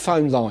God's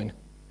phone line.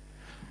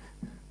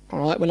 All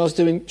right, when I was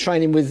doing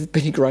training with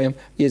Billy Graham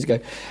years ago,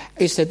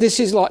 he said, this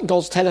is like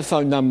God's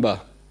telephone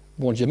number.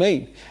 What do you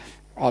mean?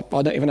 I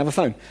don't even have a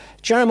phone.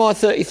 Jeremiah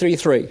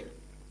 33:3.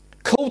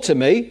 Call to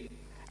me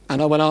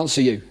and I will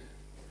answer you.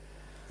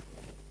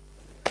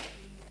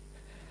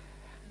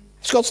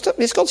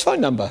 It's God's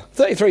phone number.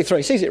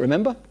 33:3. Sees it,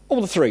 remember?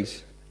 All the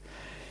threes.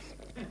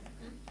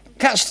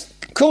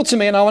 Call to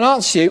me and I will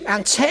answer you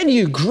and tell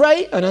you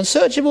great and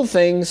unsearchable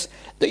things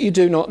that you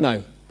do not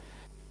know.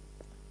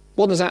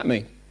 What does that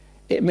mean?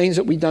 It means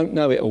that we don't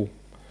know it all.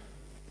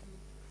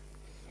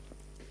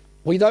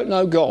 We don't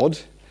know God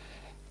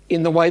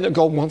in the way that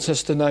God wants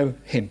us to know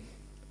him.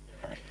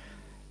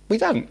 We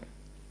don't.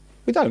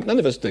 None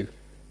of us do.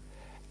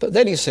 But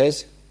then he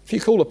says, if you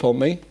call upon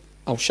me,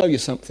 I'll show you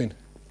something.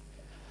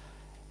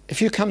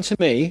 If you come to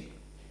me,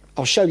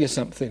 I'll show you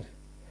something.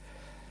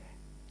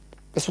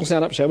 Let's all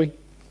stand up, shall we?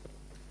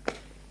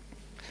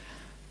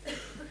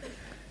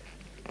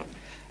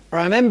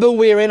 I remember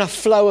we're in a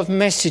flow of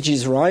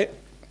messages, right?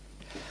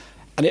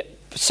 And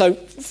so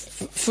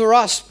for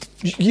us,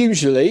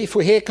 usually, if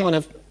we're here kind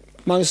of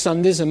most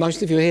Sundays, and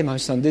most of you are here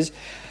most Sundays,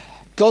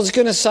 God's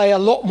going to say a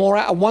lot more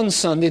out of one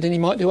Sunday than he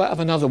might do out of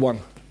another one.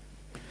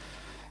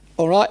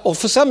 All right? Or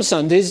for some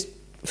Sundays,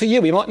 for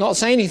you, he might not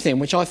say anything,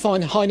 which I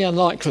find highly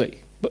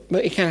unlikely, but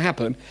it can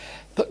happen.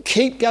 But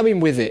keep going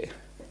with it.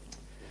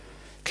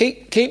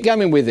 Keep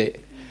going with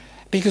it.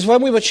 Because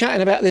when we were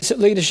chatting about this at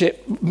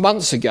leadership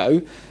months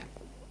ago,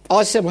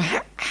 I said,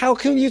 well, how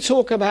can you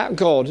talk about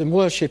God and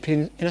worship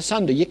in a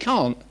Sunday? You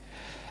can't.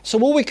 So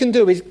all we can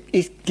do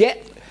is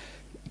get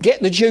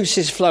the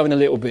juices flowing a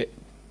little bit.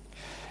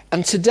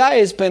 And today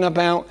has been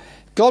about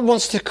God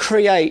wants to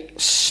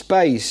create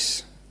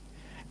space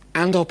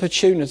and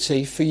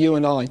opportunity for you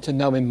and I to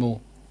know him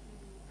more.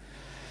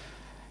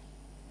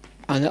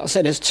 And like I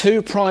said, there's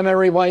 2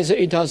 primary ways that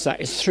he does that.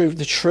 It's through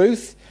the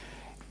truth,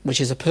 which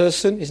is a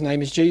person, his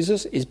name is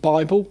Jesus, his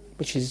Bible,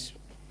 which is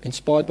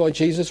inspired by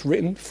Jesus,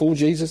 written for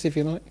Jesus, if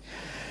you like,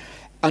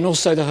 and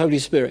also the Holy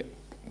Spirit.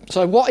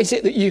 So what is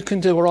it that you can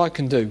do or I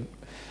can do?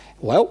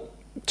 Well,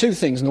 two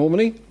things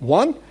normally.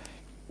 One,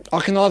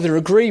 I can either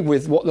agree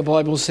with what the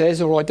Bible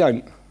says or I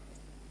don't.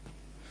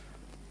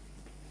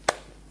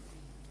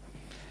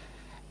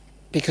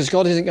 Because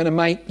God isn't going to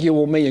make you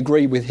or me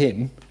agree with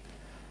him.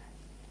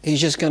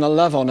 He's just going to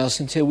love on us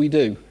until we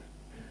do.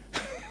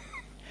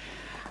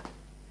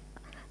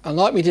 And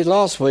like we did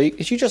last week,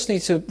 is you just need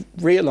to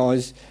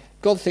realise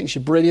God thinks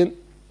you're brilliant.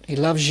 He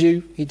loves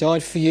you. He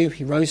died for you.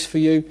 He rose for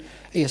you.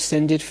 He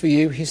ascended for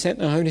you. He sent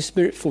the Holy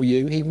Spirit for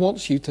you. He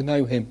wants you to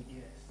know him.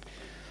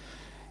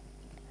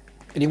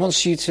 And he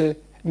wants you to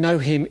know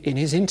him in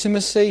his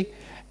intimacy,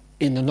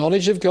 in the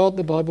knowledge of God,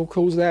 the Bible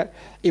calls that.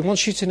 He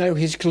wants you to know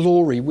his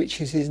glory,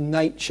 which is his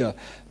nature,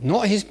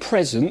 not his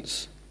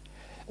presence,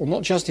 or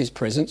not just his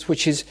presence,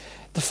 which is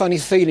the funny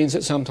feelings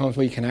that sometimes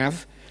we can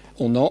have,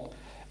 or not.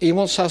 He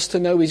wants us to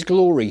know his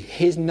glory,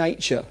 his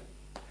nature,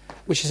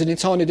 which is an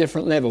entirely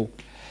different level.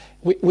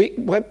 When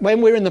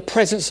we're in the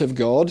presence of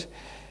God,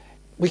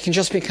 we can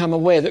just become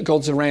aware that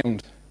God's around.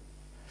 And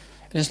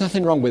there's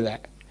nothing wrong with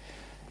that.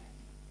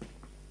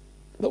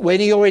 But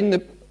when you're in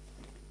the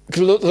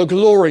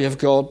glory of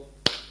God,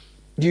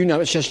 you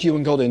know it's just you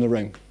and God in the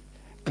room.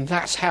 And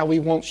that's how he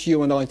wants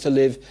you and I to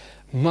live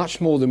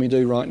much more than we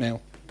do right now.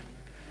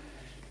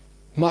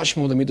 Much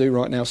more than we do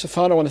right now. So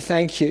Father, I want to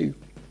thank you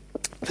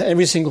for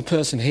every single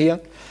person here,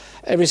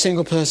 every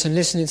single person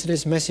listening to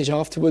this message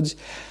afterwards.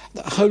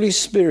 The Holy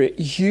Spirit,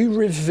 you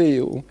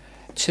reveal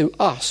to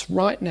us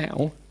right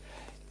now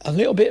a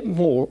little bit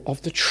more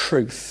of the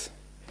truth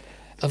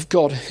of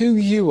God, who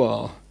you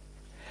are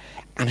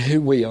and who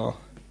we are.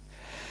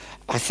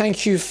 I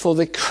thank you for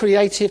the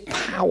creative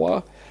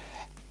power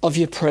of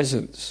your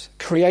presence,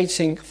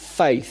 creating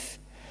faith,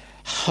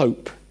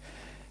 hope,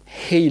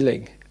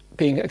 healing,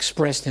 being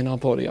expressed in our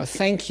body. I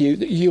thank you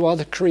that you are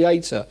the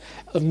creator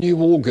of new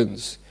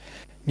organs,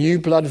 new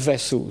blood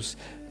vessels,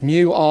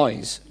 new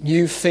eyes,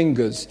 new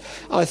fingers.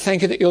 I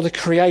thank you that you're the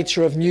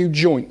creator of new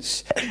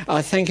joints.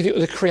 I thank you that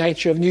you're the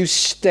creator of new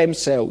stem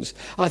cells.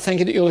 I thank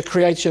you that you're the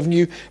creator of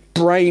new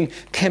brain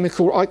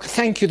chemical. I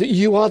thank you that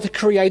you are the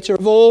creator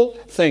of all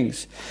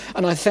things.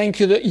 And I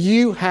thank you that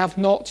you have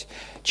not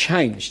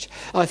changed.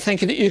 I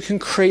thank you that you can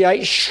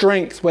create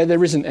strength where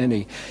there isn't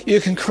any.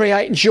 You can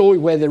create joy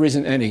where there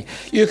isn't any.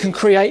 You can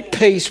create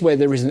peace where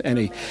there isn't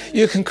any.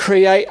 You can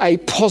create a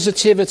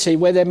positivity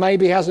where there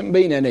maybe hasn't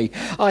been any.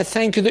 I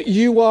thank you that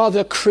you are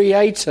the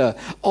creator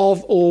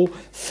of all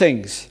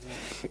things.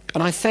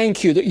 And I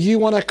thank you that you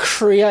want to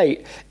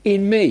create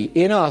in me,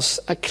 in us,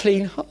 a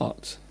clean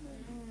heart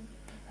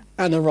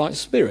and the right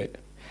spirit.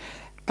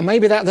 And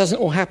maybe that doesn't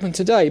all happen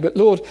today, but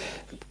Lord,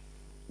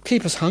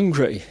 keep us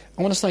hungry.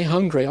 I want to stay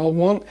hungry. I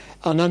want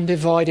an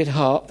undivided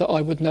heart that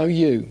I would know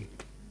you.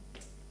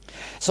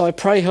 So I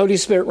pray, Holy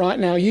Spirit, right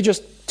now, you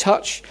just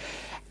touch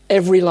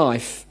every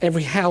life,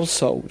 every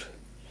household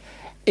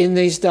in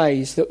these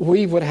days, that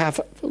we would have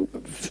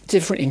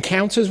different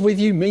encounters with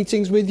you,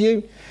 meetings with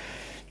you,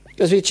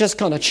 as we just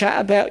kind of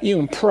chat about you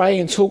and pray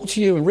and talk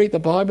to you and read the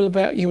Bible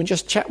about you and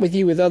just chat with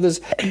you with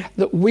others,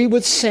 that we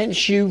would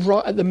sense you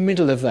right at the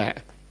middle of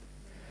that.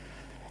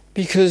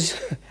 Because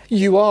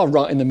you are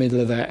right in the middle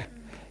of that.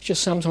 It's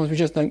just sometimes we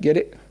just don't get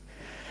it.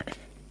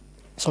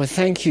 So I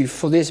thank you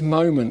for this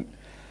moment.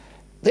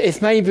 That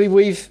if maybe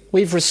we've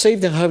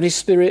received the Holy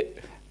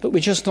Spirit, but we're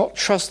just not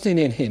trusting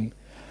in him,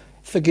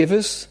 forgive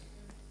us.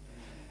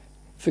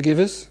 Forgive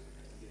us.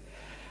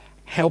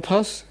 Help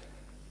us.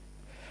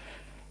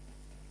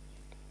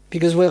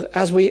 Because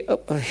as we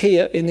are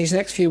here in these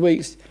next few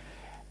weeks,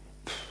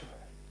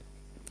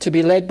 to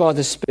be led by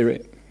the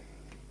Spirit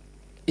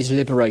is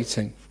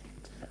liberating.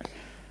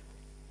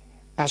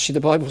 Actually,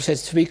 the Bible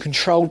says to be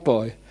controlled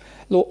by.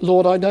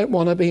 Lord, I don't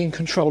want to be in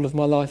control of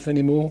my life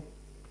anymore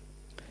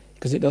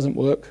because it doesn't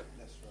work.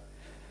 That's right.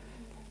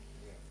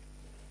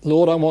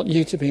 Lord, I want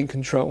you to be in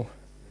control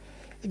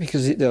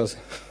because it does.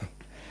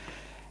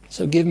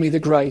 So give me the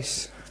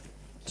grace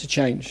to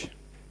change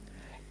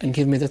and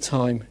give me the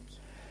time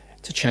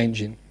to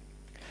change in.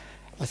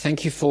 I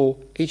thank you for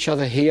each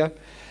other here.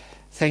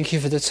 Thank you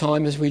for the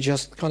time as we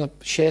just kind of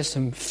share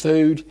some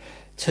food,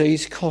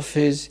 teas,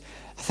 coffees.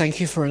 Thank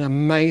you for an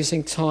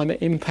amazing time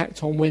at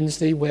Impact on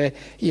Wednesday where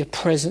your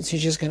presence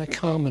is just going to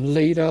come and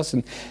lead us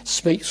and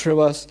speak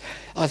through us.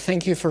 I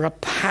thank you for a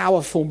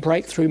powerful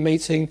breakthrough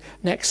meeting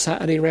next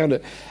Saturday around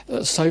at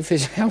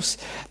Sophie's house.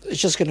 It's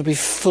just going to be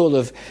full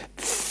of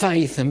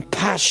faith and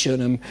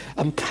passion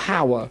and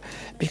power,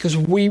 because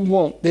we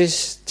want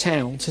this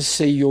town to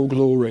see your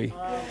glory.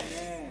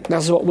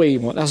 That's what we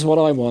want. That's what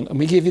I want. And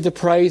we give you the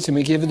praise and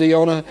we give you the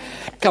honour.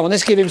 Come on,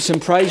 let's give him some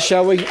praise,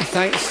 shall we?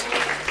 Thanks.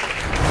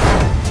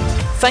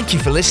 Thank you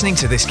for listening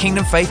to this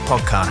Kingdom Faith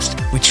podcast.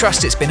 We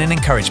trust it's been an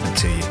encouragement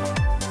to you.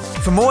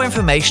 For more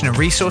information and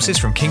resources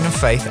from Kingdom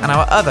Faith and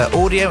our other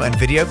audio and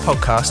video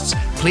podcasts,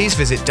 please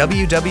visit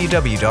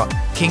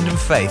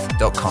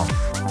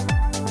www.kingdomfaith.com.